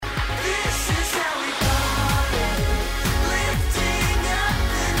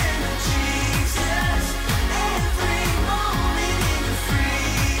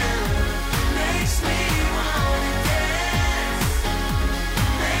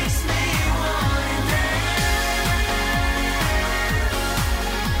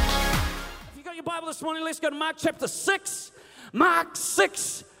this morning? Let's go to Mark chapter 6. Mark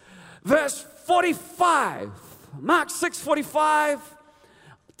 6, verse 45. Mark 6:45.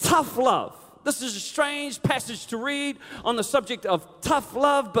 Tough love. This is a strange passage to read on the subject of tough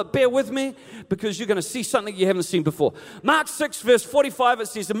love, but bear with me because you're going to see something you haven't seen before. Mark 6, verse 45, it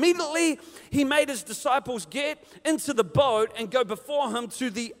says, immediately he made his disciples get into the boat and go before him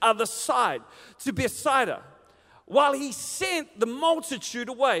to the other side, to Bethsaida, while he sent the multitude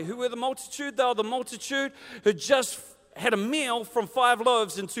away. Who were the multitude? They were the multitude who just had a meal from 5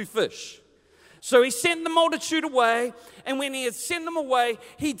 loaves and 2 fish. So he sent the multitude away, and when he had sent them away,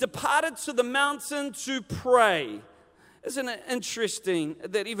 he departed to the mountain to pray. Isn't it interesting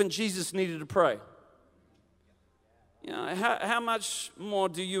that even Jesus needed to pray? You know, how much more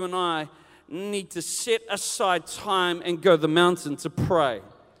do you and I need to set aside time and go to the mountain to pray?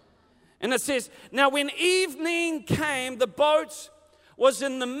 And it says, now when evening came, the boat was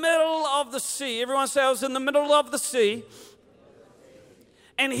in the middle of the sea. Everyone say, I was in the middle of the sea.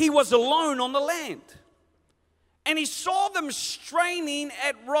 And he was alone on the land. And he saw them straining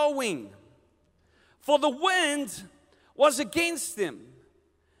at rowing, for the wind was against them.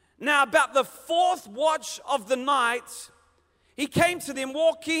 Now about the 4th watch of the night, he came to them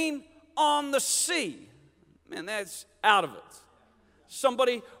walking on the sea. Man, that's out of it.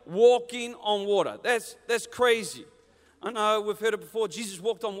 Somebody walking on water. That's crazy. I know, we've heard it before. Jesus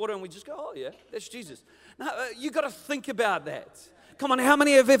walked on water and we just go, oh yeah, that's Jesus. No, you got to think about that. Come on, how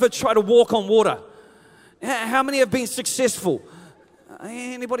many have ever tried to walk on water? How many have been successful?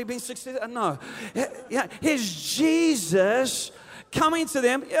 Anybody been successful? No. Yeah, here's Jesus coming to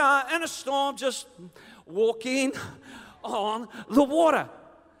them in a storm, just walking on the water.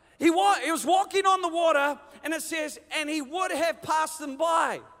 He was walking on the water, and it says, and he would have passed them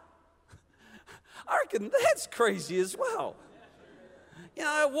by. I reckon that's crazy as well. You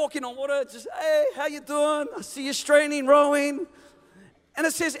know, walking on water, just, hey, how you doing? I see you straining, rowing. And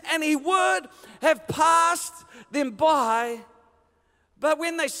it says, and he would have passed them by, but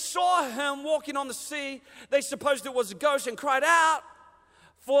when they saw him walking on the sea, they supposed it was a ghost and cried out,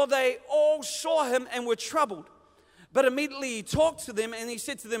 for they all saw him and were troubled. But immediately he talked to them and he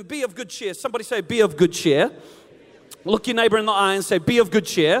said to them, be of good cheer. Somebody say, be of good cheer. Look your neighbor in the eye and say, be of good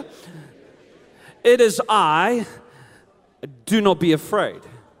cheer. It is I, do not be afraid.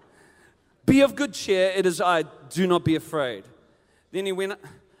 Be of good cheer, it is I, do not be afraid. Then he went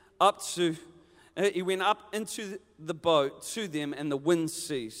up into the boat to them, and the wind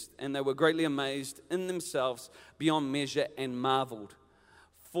ceased, and they were greatly amazed in themselves beyond measure and marveled.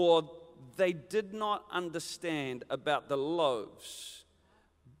 For they did not understand about the loaves,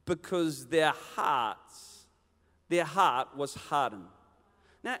 because their heart was hardened.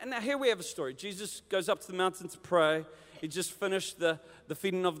 Now here we have a story. Jesus goes up to the mountain to pray. He just finished the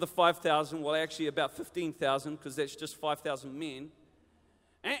feeding of the 5,000, well actually about 15,000, because that's just 5,000 men.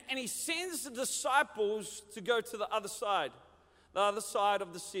 And he sends the disciples to go to the other side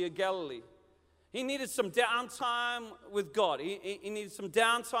of the Sea of Galilee. He needed some downtime with God. He needed some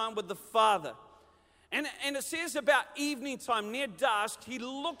downtime with the Father. And it says about evening time, near dusk, he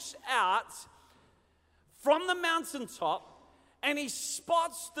looks out from the mountaintop and he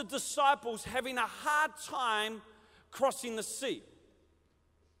spots the disciples having a hard time crossing the sea.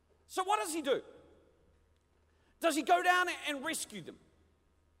 So what does he do? Does he go down and rescue them?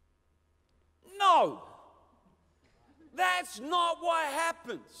 No, that's not what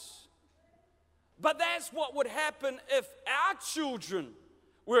happens. But that's what would happen if our children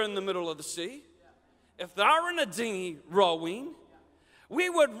were in the middle of the sea. If they're in a dinghy rowing,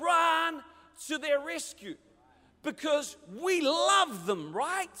 we would run to their rescue because we love them,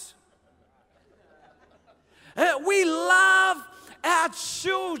 right? We love our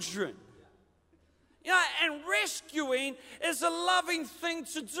children. You know, and rescuing is a loving thing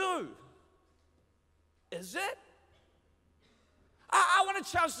to do. Is it? I want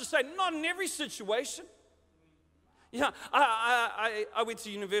to challenge to say, not in every situation. Yeah, I went to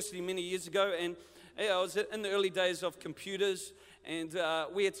university many years ago, and I was in the early days of computers, and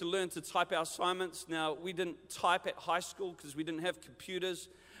we had to learn to type our assignments. Now, we didn't type at high school because we didn't have computers.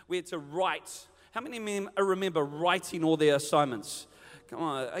 We had to write. How many men remember writing all their assignments? Come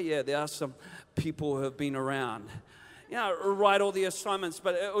on, yeah, there are some people who have been around. Write all the assignments,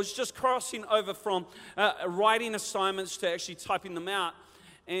 but it was just crossing over from writing assignments to actually typing them out.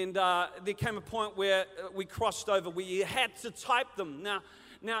 And there came a point where we crossed over. We had to type them. Now,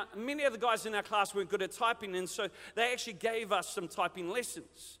 many of the guys in our class weren't good at typing, and so they actually gave us some typing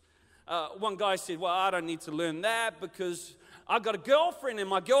lessons. One guy said, well, I don't need to learn that because I've got a girlfriend and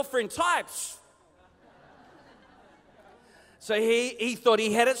my girlfriend types. So he thought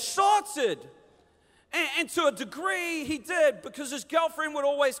he had it sorted. And to a degree, he did, because his girlfriend would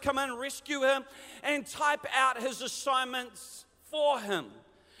always come in and rescue him and type out his assignments for him.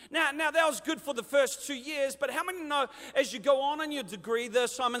 Now that was good for the first 2 years, but how many know as you go on in your degree, the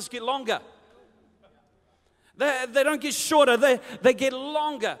assignments get longer? They don't get shorter, they get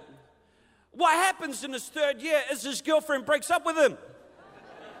longer. What happens in his third year is his girlfriend breaks up with him.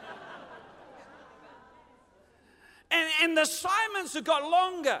 And the assignments have got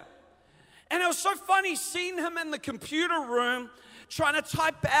longer. And it was so funny seeing him in the computer room trying to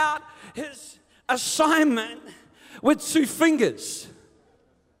type out his assignment with 2 fingers.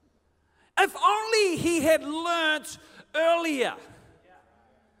 If only he had learnt earlier.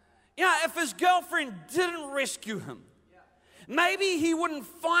 If his girlfriend didn't rescue him, maybe he wouldn't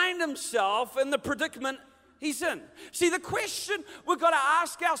find himself in the predicament he's in. See, the question we've got to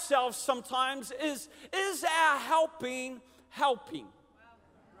ask ourselves sometimes is our helping?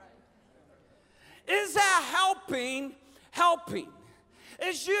 Is our helping?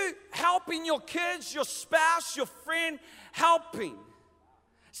 Is you helping your kids, your spouse, your friend, helping?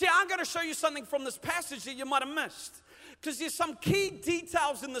 See, I'm going to show you something from this passage that you might have missed, because there's some key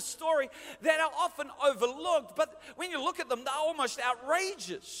details in the story that are often overlooked, but when you look at them, they're almost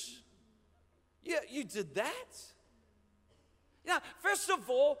outrageous. Yeah, you did that? First of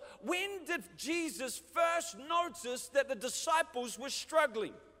all, when did Jesus first notice that the disciples were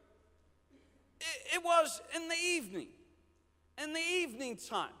struggling? It was in the evening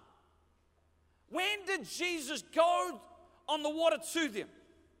time. When did Jesus go on the water to them?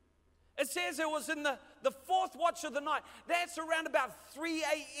 It says it was in the 4th watch of the night. That's around about 3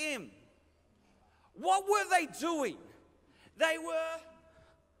 a.m. What were they doing? They were...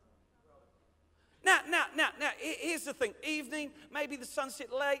 Now, here's the thing. Evening, maybe the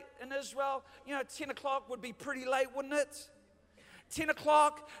sunset late in Israel. 10 o'clock would be pretty late, wouldn't it? 10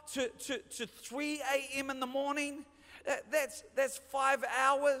 o'clock to 3 a.m. in the morning. That's 5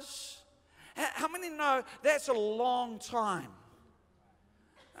 hours. How many know that's a long time?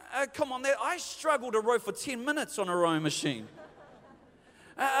 Come on, I struggle to row for 10 minutes on a rowing machine.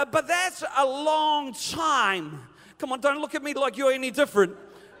 But that's a long time. Come on, don't look at me like you're any different.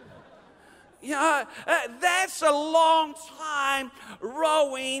 That's a long time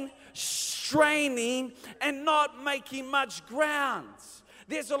rowing, straining, and not making much ground.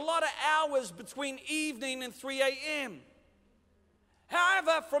 There's a lot of hours between evening and 3 a.m.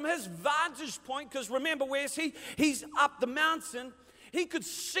 However, from his vantage point, because remember, where is he? He's up the mountain. He could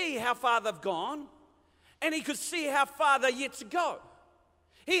see how far they've gone, and he could see how far they're yet to go.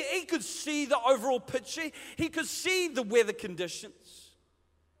 He could see the overall picture. He could see the weather conditions.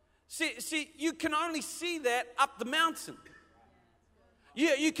 See, you can only see that up the mountain.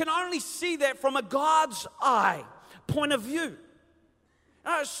 You can only see that from a God's eye point of view.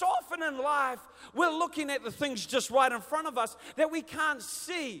 So often in life, we're looking at the things just right in front of us that we can't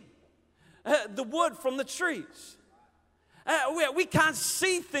see the wood from the trees. We can't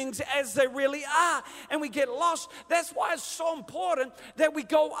see things as they really are, and we get lost. That's why it's so important that we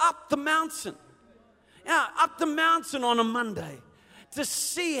go up the mountain. Up the mountain on a Monday to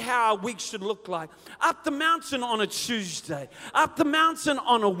see how our week should look like. Up the mountain on a Tuesday. Up the mountain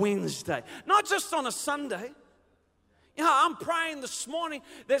on a Wednesday. Not just on a Sunday. I'm praying this morning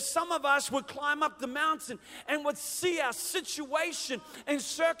that some of us would climb up the mountain and would see our situation and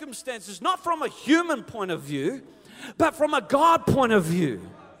circumstances, not from a human point of view, but from a God point of view.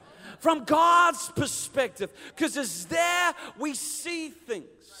 From God's perspective. Because it's there we see things.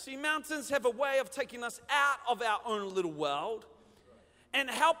 See, mountains have a way of taking us out of our own little world and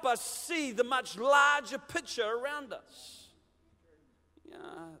help us see the much larger picture around us.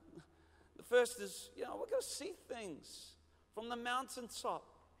 The first is, we're going to see things from the mountaintop.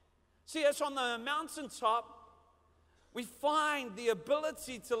 See, it's on the mountaintop we find the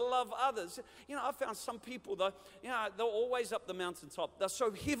ability to love others. I found some people, though, they're always up the mountaintop. They're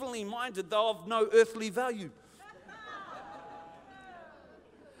so heavenly minded, they're of no earthly value.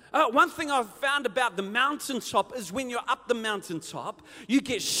 One thing I've found about the mountaintop is when you're up the mountaintop, you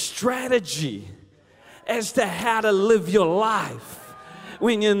get strategy as to how to live your life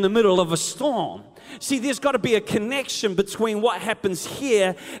when you're in the middle of a storm. See, there's got to be a connection between what happens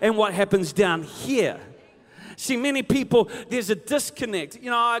here and what happens down here. See, many people, there's a disconnect.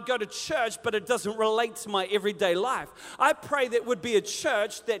 I go to church, but it doesn't relate to my everyday life. I pray that would be a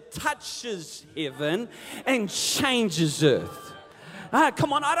church that touches heaven and changes earth.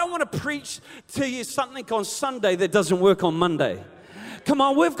 Come on, I don't want to preach to you something on Sunday that doesn't work on Monday. Come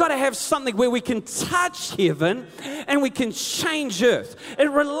on, we've got to have something where we can touch heaven and we can change earth. It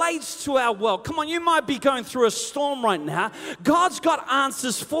relates to our world. Come on, you might be going through a storm right now. God's got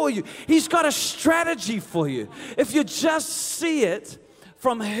answers for you. He's got a strategy for you. If you just see it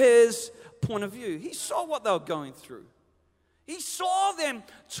from His point of view. He saw what they were going through. He saw them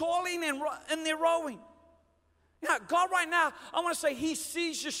toiling in their rowing. You know, God right now, I want to say He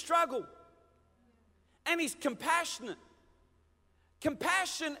sees your struggle. And He's compassionate.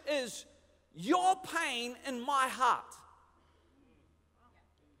 Compassion is your pain in my heart.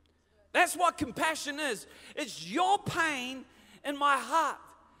 That's what compassion is. It's your pain in my heart.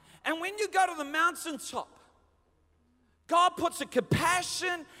 And when you go to the mountaintop, God puts a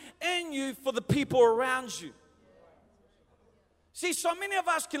compassion in you for the people around you. See, so many of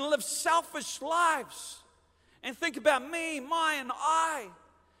us can live selfish lives and think about me, my, and I.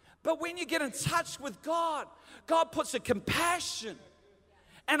 But when you get in touch with God, God puts a compassion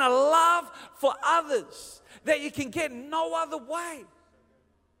and a love for others that you can get no other way.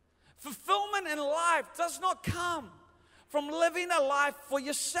 Fulfillment in life does not come from living a life for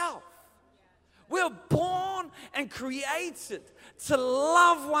yourself. We're born and created to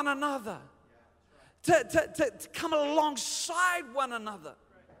love one another, to come alongside one another.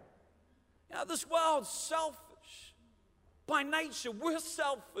 You know, this world's selfish by nature. We're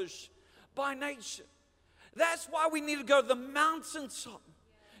selfish by nature. That's why we need to go to the mountaintop.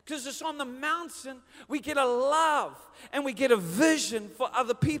 Because it's on the mountain we get a love and we get a vision for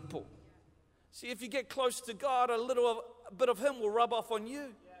other people. See, if you get close to God, a bit of Him will rub off on you.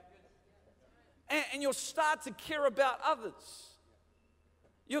 And you'll start to care about others.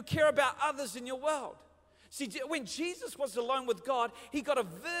 You'll care about others in your world. See, when Jesus was alone with God, He got a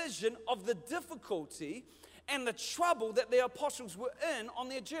vision of the difficulty and the trouble that the apostles were in on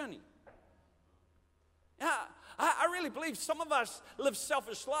their journey. Yeah, I really believe some of us live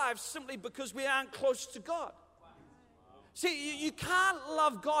selfish lives simply because we aren't close to God. See, you can't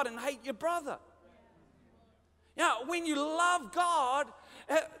love God and hate your brother. Yeah, when you love God,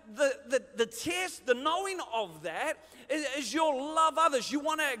 the test, the knowing of that is you'll love others. You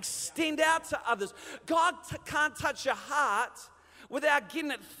want to extend out to others. God can't touch your heart without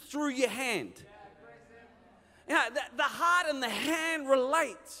getting it through your hand. Yeah, the heart and the hand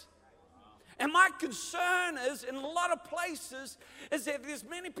relate. And my concern is, in a lot of places, is that there's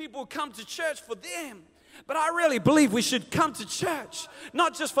many people who come to church for them. But I really believe we should come to church,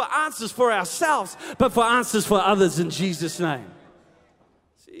 not just for answers for ourselves, but for answers for others in Jesus' name.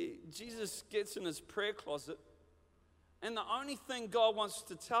 See, Jesus gets in His prayer closet, and the only thing God wants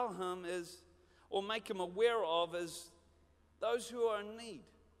to tell Him is, or make Him aware of, is those who are in need.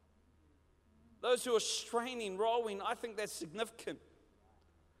 Those who are straining, rowing. I think that's significant.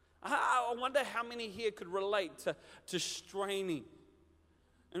 I wonder how many here could relate to straining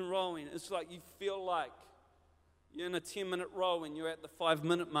and rowing. It's like you feel like you're in a 10-minute row and you're at the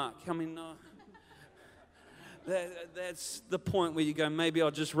 5-minute mark. How many know? That's the point where you go, maybe I'll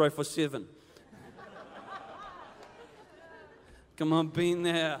just row for 7. Come on, been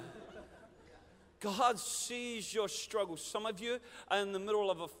there. God sees your struggle. Some of you are in the middle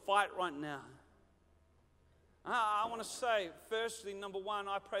of a fight right now. I want to say, firstly, number one,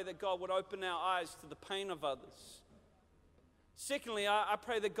 I pray that God would open our eyes to the pain of others. Secondly, I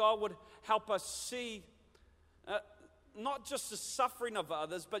pray that God would help us see not just the suffering of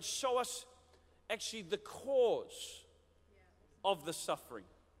others, but show us actually the cause of the suffering.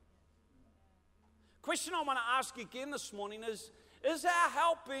 Question I want to ask again this morning is our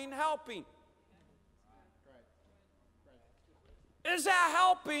helping? Is our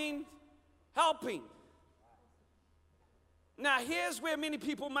helping? Now, here's where many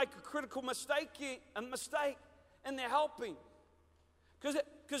people make a critical mistake in their helping.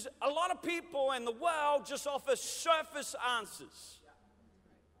 Because a lot of people in the world just offer surface answers.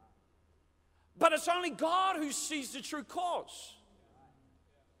 But it's only God who sees the true cause.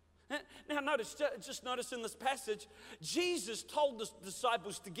 Now, just notice in this passage, Jesus told the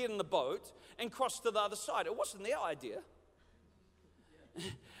disciples to get in the boat and cross to the other side. It wasn't their idea.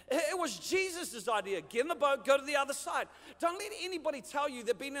 It was Jesus' idea. Get in the boat, go to the other side. Don't let anybody tell you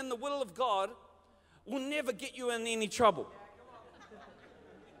that being in the will of God will never get you in any trouble.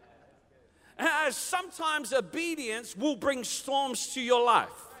 Sometimes obedience will bring storms to your life.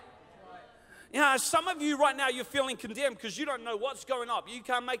 You know, some of you right now, you're feeling condemned because you don't know what's going on. You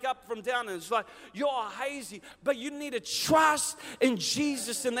can't make up from down, and it's like you're hazy. But you need to trust in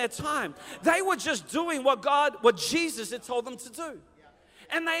Jesus in that time. They were just doing what Jesus had told them to do.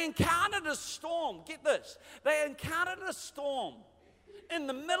 And they encountered a storm. Get this. They encountered a storm in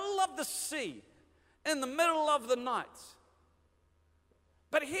the middle of the sea, in the middle of the night.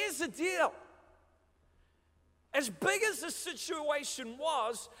 But here's the deal. As big as the situation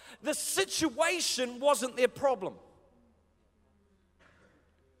was, the situation wasn't their problem.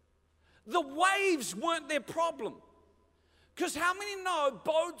 The waves weren't their problem. Because how many know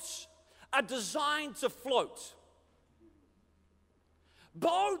boats are designed to float?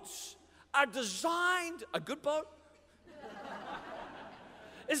 Boats are designed, a good boat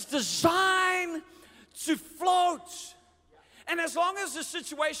is designed to float. And as long as the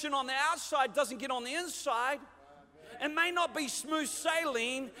situation on the outside doesn't get on the inside, it may not be smooth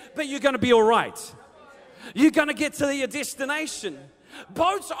sailing, but you're going to be all right. You're going to get to your destination.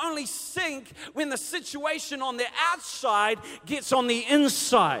 Boats only sink when the situation on the outside gets on the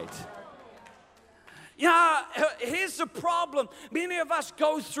inside. Yeah, here's the problem. Many of us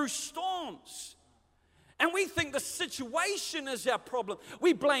go through storms. And we think the situation is our problem.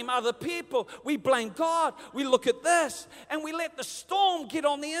 We blame other people. We blame God. We look at this. And we let the storm get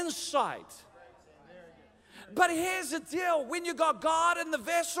on the inside. But here's the deal. When you got God in the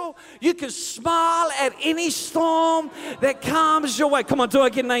vessel, you can smile at any storm that comes your way. Come on, do I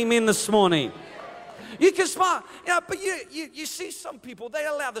get an amen this morning? You can smile. Yeah, but you see some people, they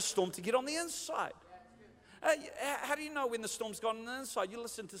allow the storm to get on the inside. How do you know when the storm's gone on the inside? You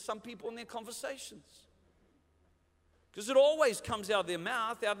listen to some people in their conversations. Because it always comes out of their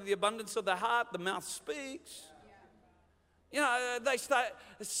mouth, out of the abundance of the heart, the mouth speaks. You know, they start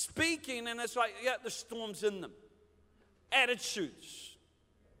speaking and it's like, yeah, the storm's in them. Attitudes.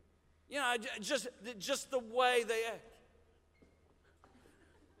 You know, just the way they act.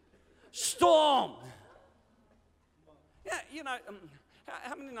 Storm. Yeah, you know,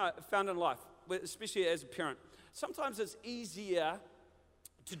 how many know, found in life, especially as a parent, sometimes it's easier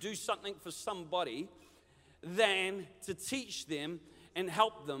to do something for somebody than to teach them and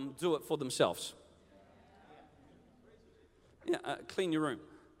help them do it for themselves. Yeah, clean your room.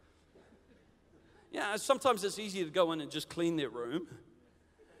 Yeah, sometimes it's easier to go in and just clean their room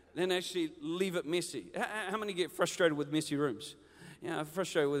than actually leave it messy. How many get frustrated with messy rooms? Yeah,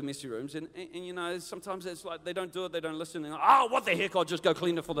 frustrated with messy rooms. And you know, sometimes it's like they don't do it, they don't listen. And oh, what the heck, I'll just go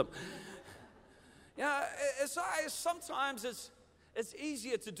clean it for them. Yeah, sometimes it's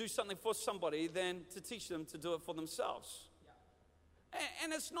easier to do something for somebody than to teach them to do it for themselves.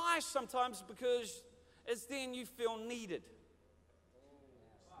 And it's nice sometimes because it's then you feel needed.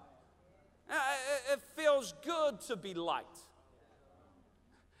 It feels good to be liked.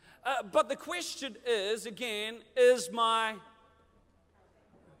 But the question is, again,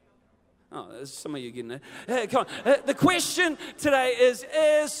 oh, some of you getting it. Hey, come on. The question today is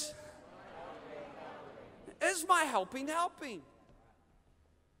my helping?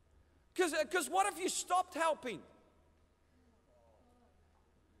 Because what if you stopped helping?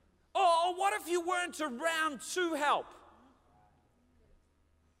 Or what if you weren't around to help?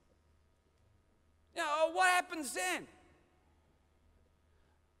 You know, what happens then?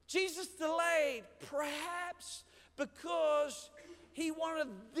 Jesus delayed, perhaps because he wanted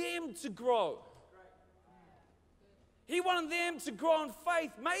them to grow. He wanted them to grow in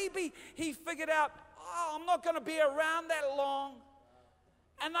faith. Maybe he figured out, oh, I'm not going to be around that long.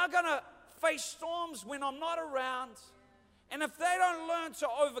 And they're going to face storms when I'm not around. And if they don't learn to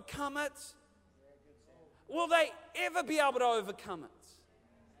overcome it, will they ever be able to overcome it?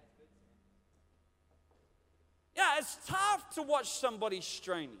 Yeah, it's tough to watch somebody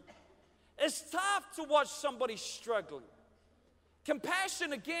straining. It's tough to watch somebody struggling.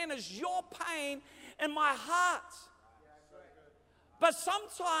 Compassion, again, is your pain in my heart. But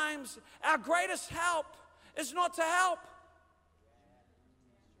sometimes our greatest help is not to help.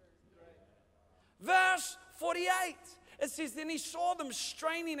 Verse 48, it says, then he saw them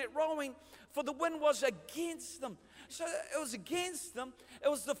straining at rowing, for the wind was against them. So it was against them. It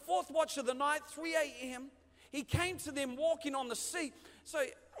was the fourth watch of the night, 3 a.m. He came to them walking on the sea. So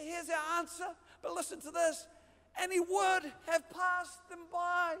here's our answer. But listen to this. And he would have passed them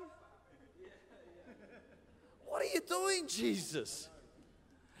by. What are you doing, Jesus?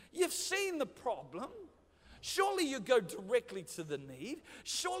 You've seen the problem. Surely you'd go directly to the need.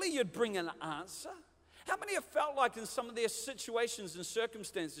 Surely you'd bring an answer. How many have felt like in some of their situations and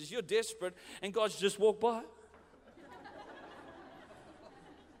circumstances, you're desperate and God's just walked by?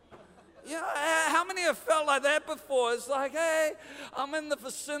 Yeah, how many have felt like that before? It's like, hey, I'm in the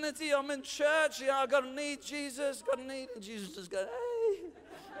vicinity, I'm in church, I got a need, Jesus, got a need, and Jesus just goes, hey.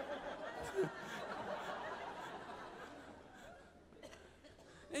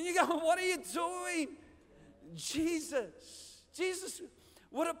 And you go, what are you doing? Jesus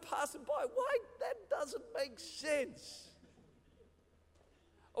would have passed by. Why? That doesn't make sense.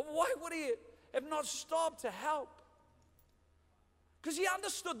 Why would he have not stopped to help? Because he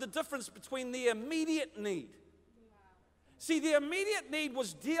understood the difference between the immediate need. See, the immediate need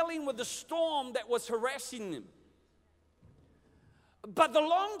was dealing with the storm that was harassing them. But the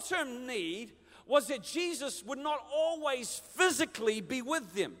long-term need was that Jesus would not always physically be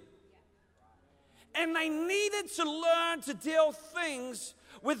with them. And they needed to learn to deal things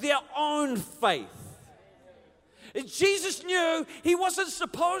with their own faith. Jesus knew he wasn't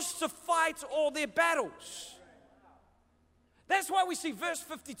supposed to fight all their battles. That's why we see verse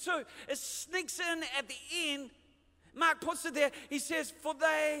 52. It sneaks in at the end. Mark puts it there. He says, for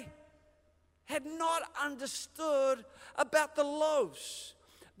they had not understood about the loaves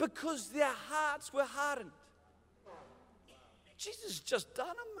because their hearts were hardened. Jesus just done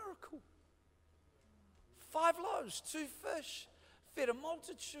a miracle. 5 loaves, 2 fish, fed a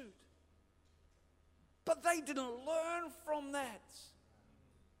multitude. But they didn't learn from that.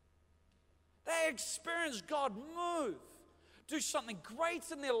 They experienced God move, do something great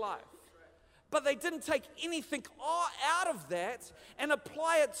in their life. But they didn't take anything out of that and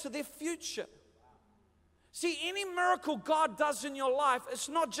apply it to their future. See, any miracle God does in your life, it's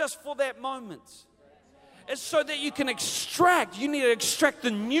not just for that moment. It's so that you can you need to extract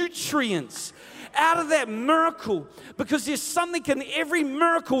the nutrients out of that miracle, because there's something in every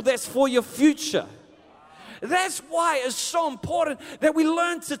miracle that's for your future. That's why it's so important that we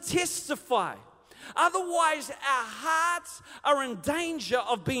learn to testify. Otherwise, our hearts are in danger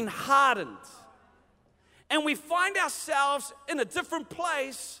of being hardened. And we find ourselves in a different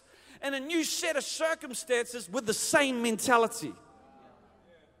place, in a new set of circumstances with the same mentality.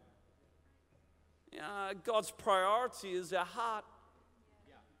 God's priority is our heart.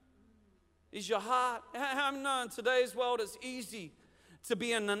 Is your heart. I know in today's world it's easy to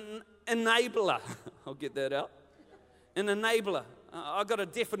be an enabler. I'll get that out. An enabler. I've got a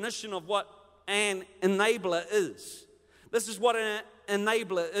definition of what an enabler is. This is what an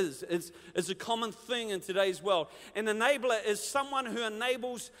enabler is. It's a common thing in today's world. An enabler is someone who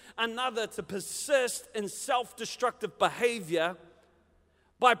enables another to persist in self-destructive behavior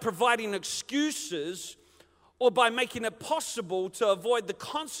by providing excuses or by making it possible to avoid the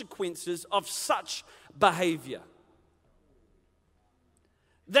consequences of such behavior.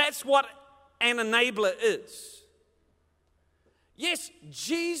 That's what an enabler is. Yes,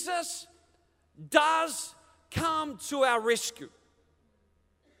 Jesus does come to our rescue.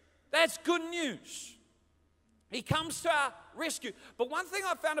 That's good news. He comes to our rescue. But one thing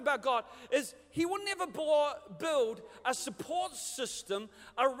I found about God is He will never build a support system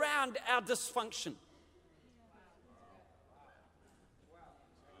around our dysfunction.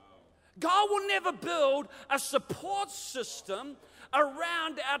 God will never build a support system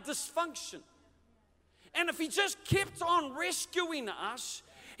around our dysfunction. And if He just kept on rescuing us,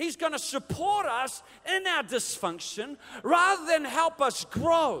 He's going to support us in our dysfunction rather than help us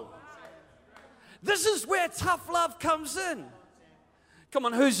grow. This is where tough love comes in. Come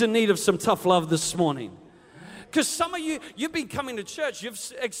on, who's in need of some tough love this morning? Because some of you, you've been coming to church, you've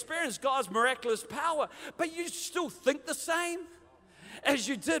experienced God's miraculous power, but you still think the same as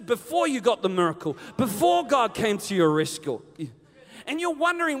you did before you got the miracle, before God came to your rescue. And you're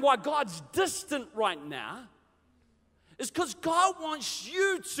wondering why God's distant right now. It's because God wants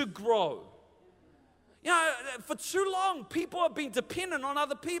you to grow. You know, for too long, people have been dependent on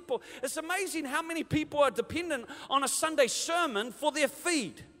other people. It's amazing how many people are dependent on a Sunday sermon for their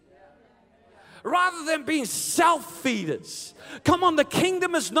feed, rather than being self-feeders. Come on, the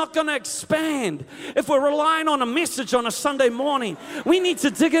kingdom is not going to expand if we're relying on a message on a Sunday morning. We need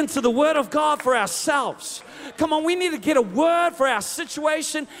to dig into the Word of God for ourselves. Come on, we need to get a word for our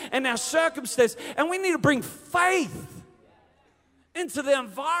situation and our circumstance, and we need to bring faith into the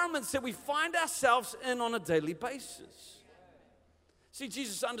environments that we find ourselves in on a daily basis. See,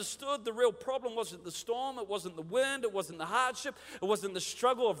 Jesus understood the real problem wasn't the storm, it wasn't the wind, it wasn't the hardship, it wasn't the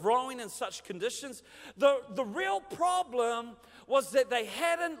struggle of rowing in such conditions. The real problem was that they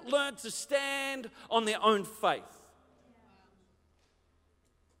hadn't learned to stand on their own faith.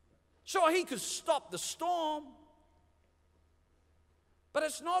 Sure, He could stop the storm, but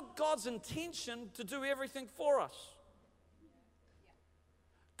it's not God's intention to do everything for us.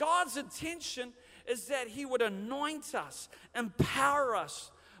 God's intention is that He would anoint us, empower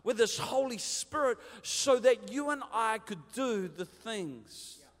us with His Holy Spirit so that you and I could do the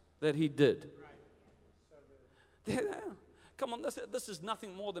things that He did. Come on, this is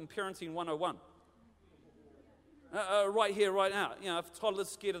nothing more than parenting 101. Right here, right now. You know, if a toddler's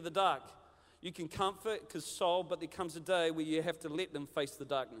scared of the dark, you can comfort, console, but there comes a day where you have to let them face the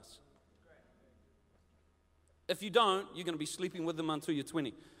darkness. If you don't, you're going to be sleeping with them until you're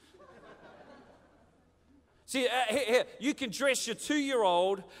 20. See, here, you can dress your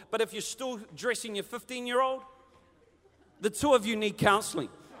 2-year-old, but if you're still dressing your 15-year-old, the two of you need counseling.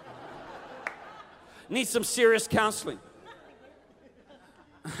 Need some serious counseling.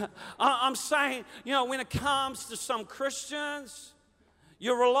 I'm saying, when it comes to some Christians,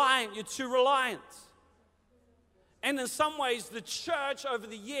 you're too reliant. And in some ways, the church over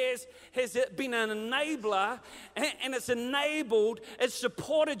the years has been an enabler, and it's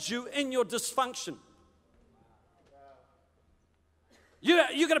supported you in your dysfunction. You're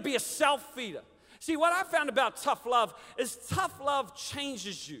going to be a self-feeder. See, what I found about tough love is tough love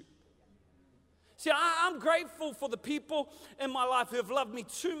changes you. See, I'm grateful for the people in my life who have loved me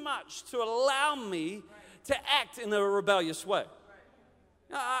too much to allow me to act in a rebellious way.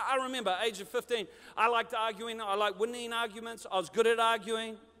 I remember, age of 15, I liked arguing. I liked winning arguments. I was good at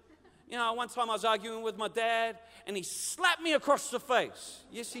arguing. One time I was arguing with my dad, and he slapped me across the face.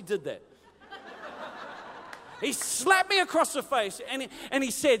 Yes, he did that. He slapped me across the face, and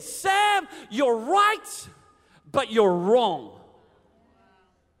he said, Sam, you're right, but you're wrong.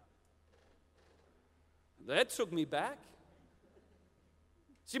 That took me back.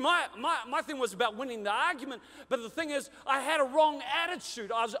 See, my thing was about winning the argument, but the thing is, I had a wrong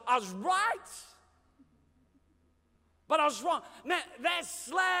attitude. I was right, but I was wrong. Now, that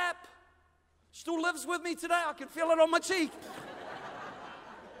slap still lives with me today. I can feel it on my cheek.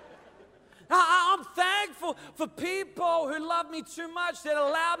 I'm thankful for people who love me too much, that didn't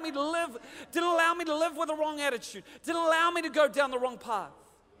allow me to live with the wrong attitude, didn't allow me to go down the wrong path.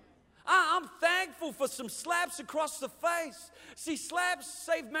 I'm thankful for some slaps across the face. See, slaps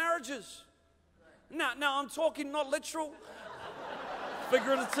save marriages. Now I'm talking not literal,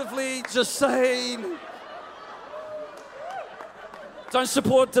 figuratively, just saying. Don't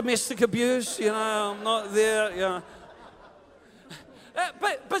support domestic abuse, I'm not there,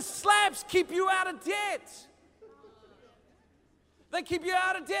 But slaps keep you out of debt. They keep you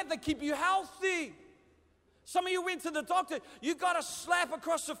out of debt. They keep you healthy. Some of you went to the doctor. You got a slap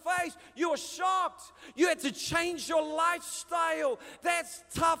across the face. You were shocked. You had to change your lifestyle. That's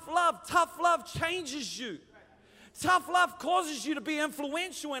tough love. Tough love changes you. Tough love causes you to be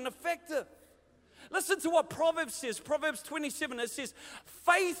influential and effective. Listen to what Proverbs says. Proverbs 27, it says,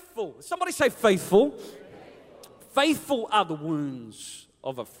 faithful. Somebody say faithful. Faithful are the wounds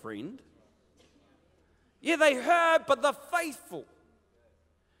of a friend. Yeah, they hurt, but they're faithful.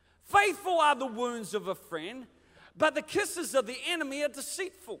 Faithful are the wounds of a friend, but the kisses of the enemy are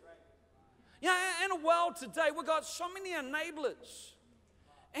deceitful. Yeah, in a world today, we've got so many enablers.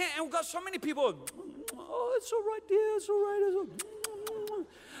 And we've got so many people, oh, it's all right, dear, it's all right. It's all right.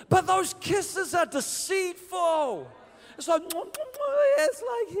 But those kisses are deceitful. It's like, it's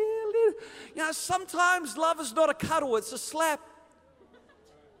like here. Sometimes love is not a cuddle, it's a slap.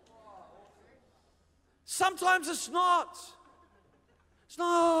 Sometimes it's not. It's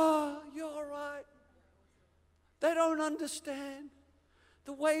not, you're all right. They don't understand.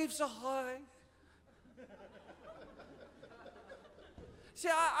 The waves are high. See,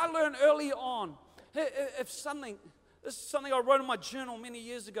 I learned early on, if something, this is something I wrote in my journal many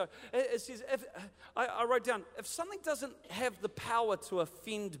years ago. It says, I wrote down, if something doesn't have the power to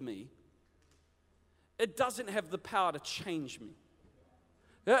offend me, it doesn't have the power to change me.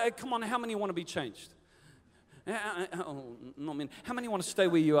 Come on, how many want to be changed? Oh, not many. How many want to stay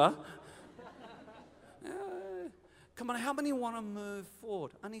where you are? Come on, how many want to move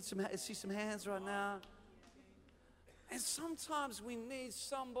forward? I see some hands right now. And sometimes we need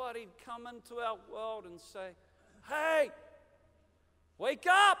somebody to come into our world and say, hey, wake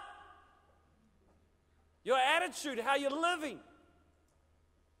up. Your attitude, how you're living,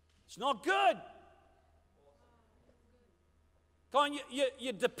 it's not good. Come on,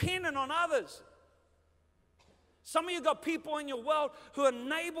 you're dependent on others. Some of you got people in your world who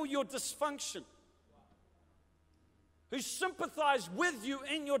enable your dysfunction, who sympathize with you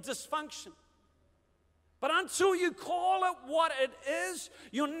in your dysfunction. But until you call it what it is,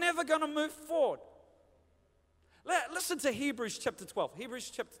 you're never going to move forward. Listen to Hebrews chapter 12.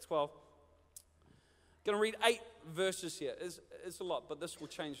 Hebrews chapter 12. Going to read 8 verses here. It's a lot, but this will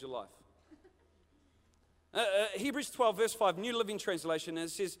change your life. Hebrews 12 verse 5, New Living Translation, and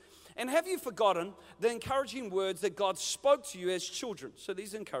it says, and have you forgotten the encouraging words that God spoke to you as children? So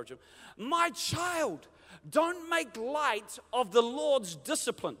these encourage them. My child, don't make light of the Lord's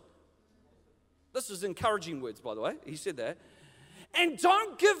discipline. This is encouraging words, by the way. He said that. And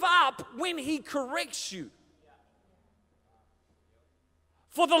don't give up when he corrects you.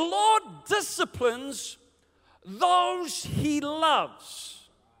 For the Lord disciplines those he loves.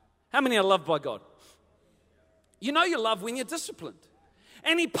 How many are loved by God? You know you're loved when you're disciplined.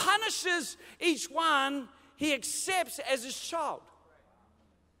 And he punishes each one He accepts as his child.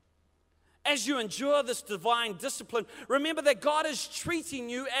 As you endure this divine discipline, remember that God is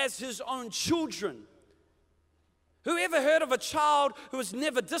treating you as his own children. Who ever heard of a child who was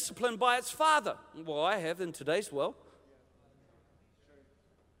never disciplined by its father? Well, I have in today's world.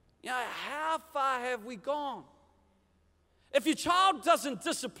 You know, how far have we gone? If your child doesn't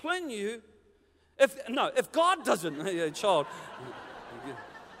discipline you, if God doesn't, child,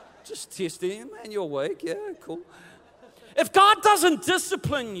 just testing him, man, you're awake, yeah, cool. If God doesn't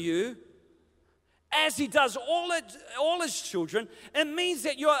discipline you, as he does all his children, it means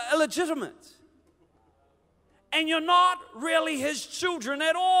that you're illegitimate. And you're not really his children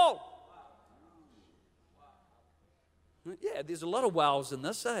at all. Yeah, there's a lot of wows in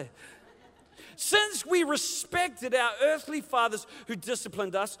this, eh? Since we respected our earthly fathers who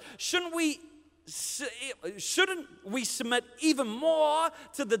disciplined us, shouldn't we submit even more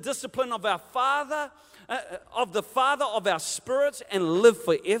to the discipline of our Father, of the Father of our spirits, and live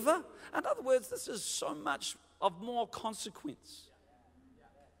forever? In other words, this is so much of more consequence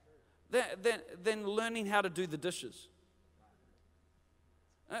than learning how to do the dishes,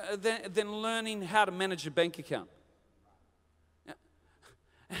 than learning how to manage a bank account.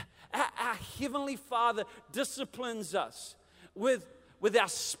 Our Heavenly Father disciplines us with our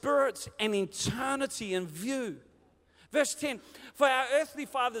spirits and eternity in view. Verse 10, for our earthly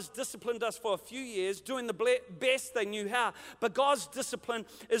fathers disciplined us for a few years, doing the best they knew how. But God's discipline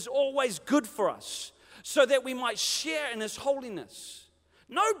is always good for us, so that we might share in his holiness.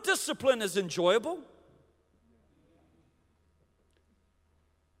 No discipline is enjoyable.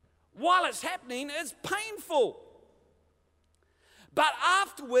 While it's happening, it's painful. But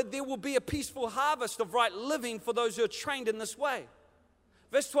afterward, there will be a peaceful harvest of right living for those who are trained in this way.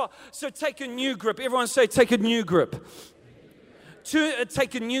 Verse 12, so take a new grip. Everyone say, take a new grip.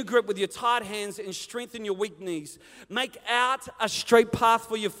 Take a new grip with your tired hands and strengthen your weak knees. Make out a straight path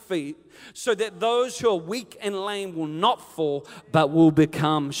for your feet so that those who are weak and lame will not fall, but will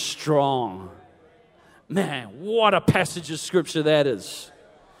become strong. Man, what a passage of scripture that is.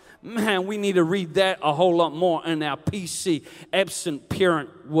 Man, we need to read that a whole lot more in our PC, absent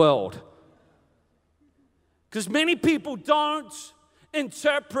parent world. Because many people don't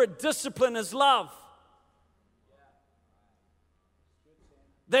interpret discipline as love.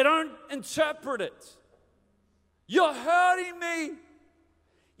 They don't interpret it. You're hurting me.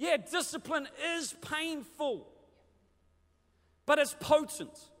 Yeah, discipline is painful, but it's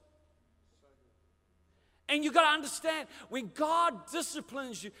potent. And you got to understand, when God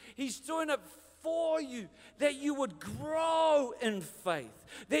disciplines you, he's doing it for you, that you would grow in faith,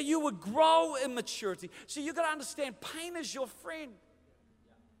 that you would grow in maturity. So you got to understand, pain is your friend.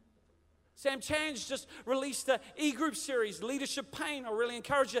 Sam Chan's just released the e-group series, Leadership Pain. I really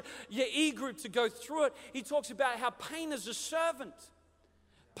encourage your e-group to go through it. He talks about how pain is a servant.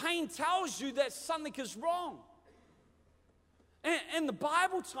 Pain tells you that something is wrong. In the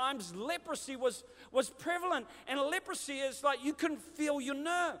Bible times, leprosy was prevalent. And leprosy is like you couldn't feel your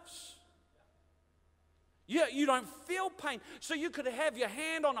nerves. You don't feel pain. So you could have your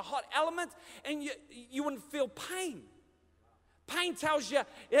hand on a hot element and you wouldn't feel pain. Pain tells you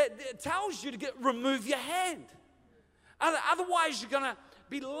to remove your hand. Otherwise, you're going to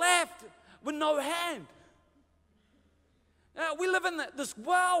be left with no hand. We live in this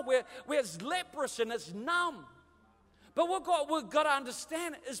world where it's leprous and it's numb. But what we've got to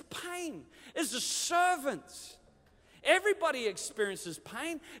understand is pain is a servant. Everybody experiences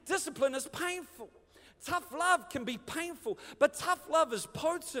pain. Discipline is painful. Tough love can be painful, but tough love is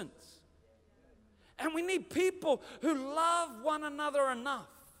potent. And we need people who love one another enough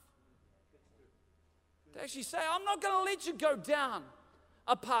to actually say, I'm not going to let you go down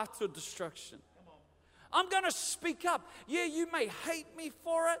a path to destruction. I'm going to speak up. Yeah, you may hate me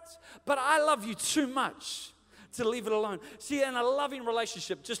for it, but I love you too much to leave it alone. See, in a loving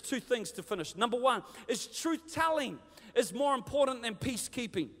relationship, just two things to finish. Number one is truth-telling is more important than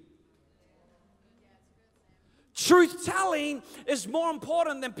peacekeeping. Truth-telling is more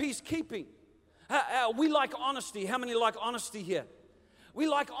important than peacekeeping. We like honesty. How many like honesty here? We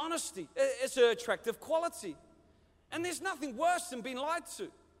like honesty. It's an attractive quality. And there's nothing worse than being lied to.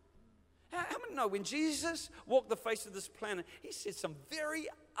 How many know when Jesus walked the face of this planet, he said some very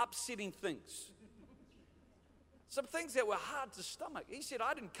upsetting things. Some things that were hard to stomach. He said,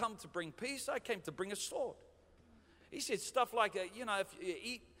 I didn't come to bring peace. I came to bring a sword. He said stuff like,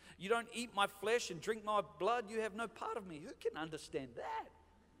 if you don't eat my flesh and drink my blood, you have no part of me. Who can understand that?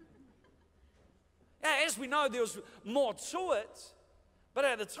 As we know, there was more to it, but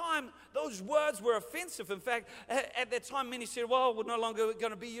at the time, those words were offensive. In fact, at that time, many said, well, we're no longer going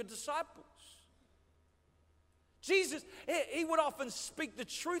to be your disciples. Jesus, he would often speak the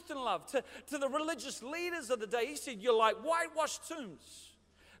truth in love to the religious leaders of the day. He said, you're like whitewashed tombs,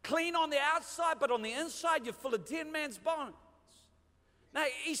 clean on the outside, but on the inside you're full of dead man's bones. Now,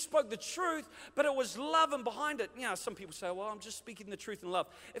 he spoke the truth, but it was love and behind it. You know, some people say, well, I'm just speaking the truth in love.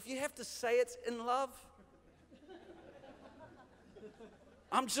 If you have to say it's in love,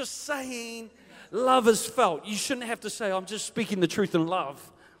 I'm just saying love is felt. You shouldn't have to say, I'm just speaking the truth in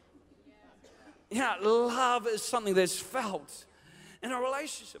love. Yeah, love is something that's felt in a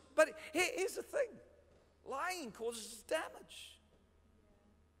relationship. But here's the thing. Lying causes damage.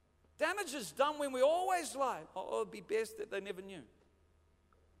 Damage is done when we always lie. Oh, it would be best that they never knew.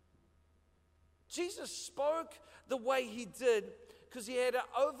 Jesus spoke the way he did because he had an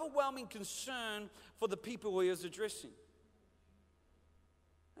overwhelming concern for the people he was addressing.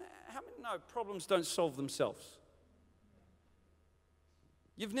 How many know problems don't solve themselves?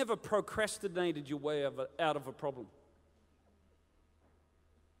 You've never procrastinated your way out of a problem.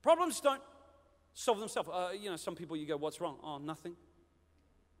 Problems don't solve themselves. Some people you go, what's wrong? Oh, nothing.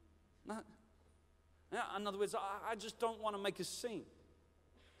 No. In other words, I just don't want to make a scene.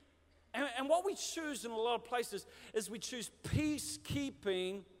 And what we choose in a lot of places is we choose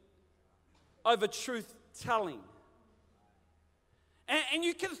peacekeeping over truth-telling. And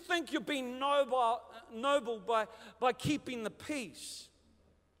you can think you're being noble by keeping the peace.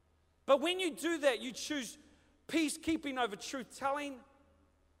 But when you do that, you choose peacekeeping over truth-telling,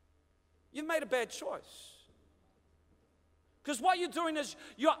 you've made a bad choice. Because what you're doing is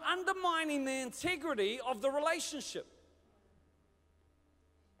you're undermining the integrity of the relationship.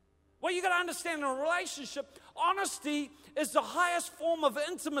 Well, you got to understand in a relationship, honesty is the highest form of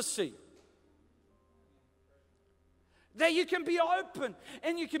intimacy. That you can be open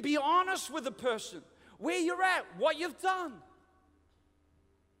and you can be honest with the person, where you're at, what you've done.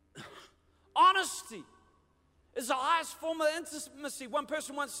 Honesty is the highest form of intimacy. One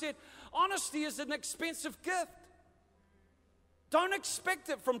person once said, honesty is an expensive gift. Don't expect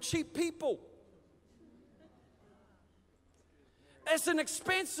it from cheap people. It's an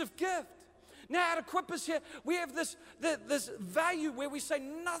expensive gift. Now, at Equippers here, we have this value where we say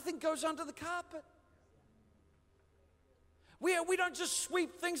nothing goes under the carpet. We don't just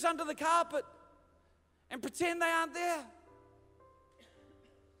sweep things under the carpet and pretend they aren't there.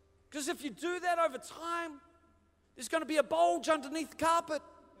 Because if you do that over time, there's going to be a bulge underneath the carpet.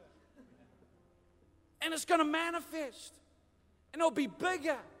 And it's going to manifest. And it'll be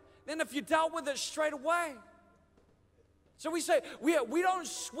bigger than if you dealt with it straight away. So we say, we don't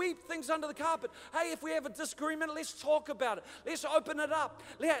sweep things under the carpet. Hey, if we have a disagreement, let's talk about it. Let's open it up.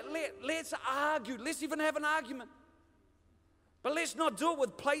 Let's argue. Let's even have an argument. But let's not do it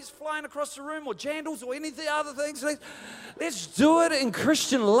with plates flying across the room or jandals or anything other things. Let's do it in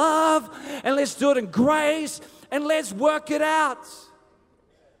Christian love, and let's do it in grace, and let's work it out.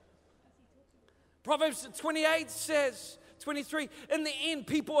 Proverbs 28 says, 23, in the end,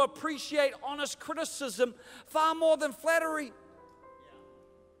 people appreciate honest criticism far more than flattery.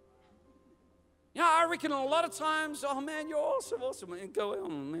 Yeah, I reckon a lot of times, oh man, you're awesome. And go, oh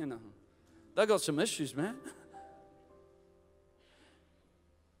man, they got some issues, man.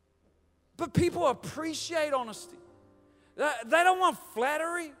 But people appreciate honesty. They don't want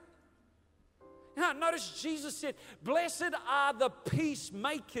flattery. You know, notice Jesus said, blessed are the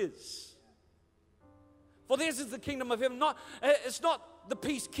peacemakers. For theirs is the kingdom of heaven. It's not the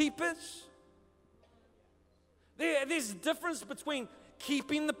peacekeepers. There's a difference between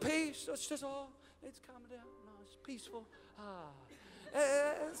keeping the peace. It's just, let's calm it down. No, it's peaceful.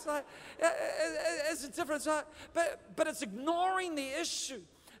 It's a difference. But it's ignoring the issue.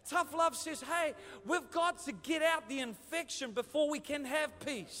 Tough love says, hey, we've got to get out the infection before we can have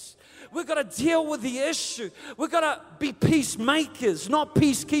peace. We've got to deal with the issue. We've got to be peacemakers, not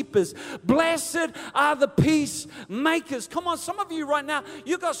peacekeepers. Blessed are the peacemakers. Come on, some of you right now,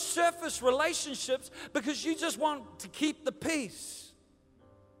 you've got surface relationships because you just want to keep the peace.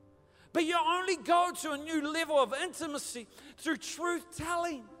 But you only go to a new level of intimacy through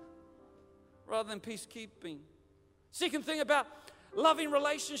truth-telling rather than peacekeeping. Second thing about loving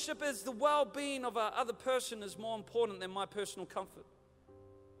relationship is the well-being of our other person is more important than my personal comfort.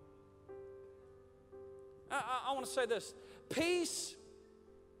 I want to say this. Peace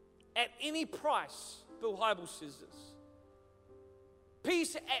at any price, Bill Hybels says this.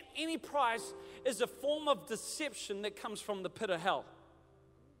 Peace at any price is a form of deception that comes from the pit of hell.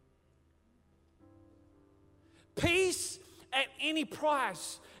 Peace at any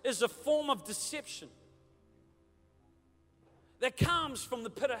price is a form of deception that comes from the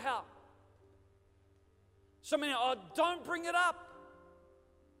pit of hell. So many, don't bring it up.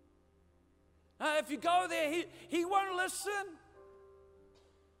 If you go there, he won't listen.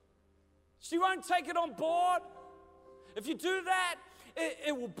 She won't take it on board. If you do that,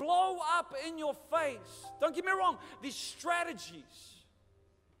 it will blow up in your face. Don't get me wrong. There's strategies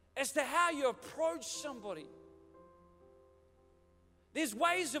as to how you approach somebody. There's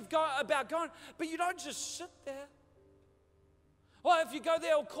ways of about going, but you don't just sit there. Well, if you go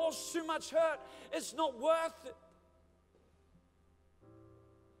there, it'll cause too much hurt. It's not worth it.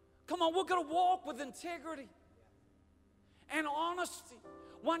 Come on, we're going to walk with integrity and honesty.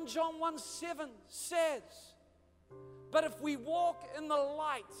 1 John 1:7 says, but if we walk in the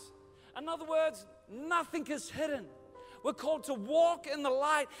light, in other words, nothing is hidden. We're called to walk in the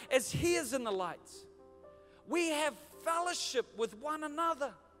light as He is in the light. We have fellowship with one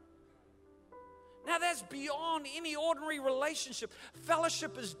another. Now that's beyond any ordinary relationship.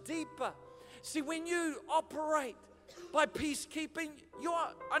 Fellowship is deeper. See, when you operate by peacekeeping, you're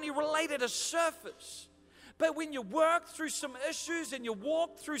only related a surface. But when you work through some issues and you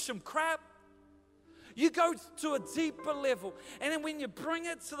walk through some crap, you go to a deeper level. And then when you bring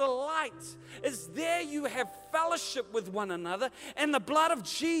it to the light, it's there you have fellowship with one another. And the blood of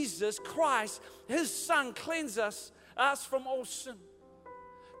Jesus Christ, His Son, cleanses us from all sin.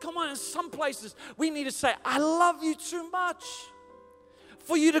 Come on, in some places, we need to say, I love you too much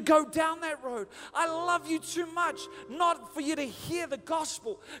for you to go down that road. I love you too much, not for you to hear the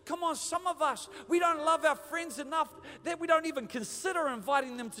gospel. Come on, some of us, we don't love our friends enough that we don't even consider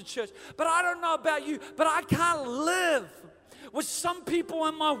inviting them to church. But I don't know about you, but I can't live with some people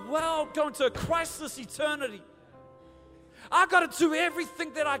in my world going to a Christless eternity. I got to do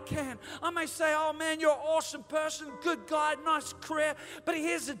everything that I can. I may say, oh man, you're an awesome person, good guy, nice career. But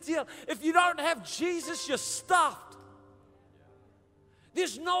here's the deal. If you don't have Jesus, you're stuffed.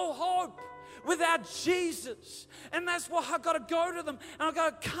 There's no hope without Jesus. And that's why I got to go to them. And I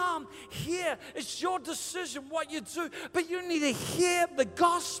got to come here. It's your decision what you do. But you need to hear the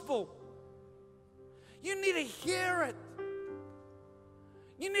gospel. You need to hear it.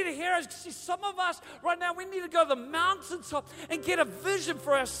 You need to hear it. See, some of us right now, we need to go to the mountaintop and get a vision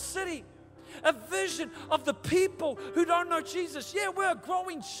for our city. A vision of the people who don't know Jesus. Yeah, we're a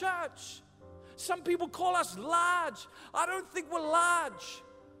growing church. Some people call us large. I don't think we're large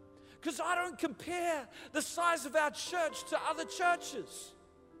because I don't compare the size of our church to other churches.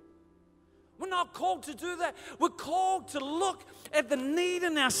 We're not called to do that. We're called to look at the need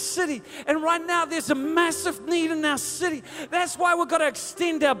in our city. And right now, there's a massive need in our city. That's why we've got to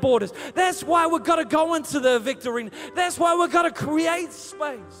extend our borders. That's why we've got to go into the Victor Arena. That's why we've got to create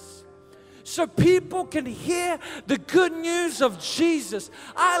space so people can hear the good news of Jesus.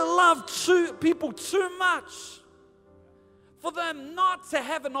 I love people too much for them not to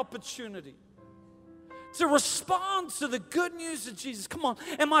have an opportunity to respond to the good news of Jesus. Come on,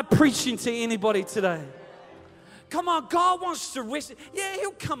 am I preaching to anybody today? Come on, God wants to rescue. Yeah,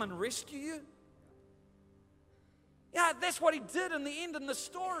 He'll come and rescue you. Yeah, that's what He did in the end in the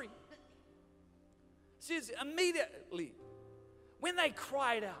story. It says immediately when they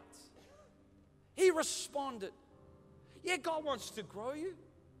cried out, He responded. Yeah, God wants to grow you.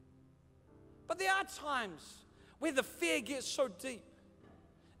 But there are times where the fear gets so deep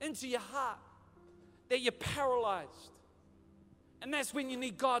into your heart that you're paralyzed. And that's when you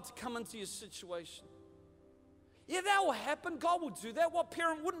need God to come into your situation. Yeah, that will happen. God will do that. What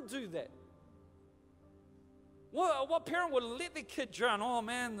parent wouldn't do that? What parent would let their kid drown? Oh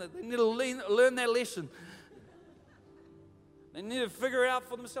man, they need to learn that lesson. They need to figure it out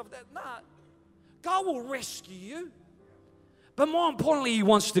for themselves. Nah, God will rescue you. But more importantly, He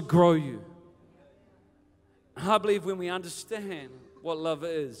wants to grow you. I believe when we understand what love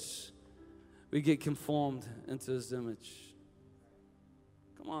is, we get conformed into His image.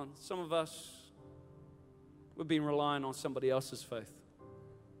 Come on, some of us, we've been relying on somebody else's faith.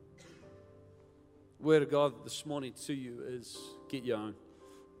 The word of God this morning to you is get your own.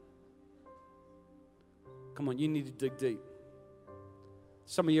 Come on, you need to dig deep.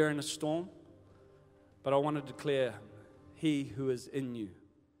 Some of you are in a storm, but I want to declare He who is in you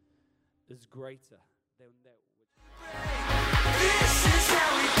is greater than that which... This is how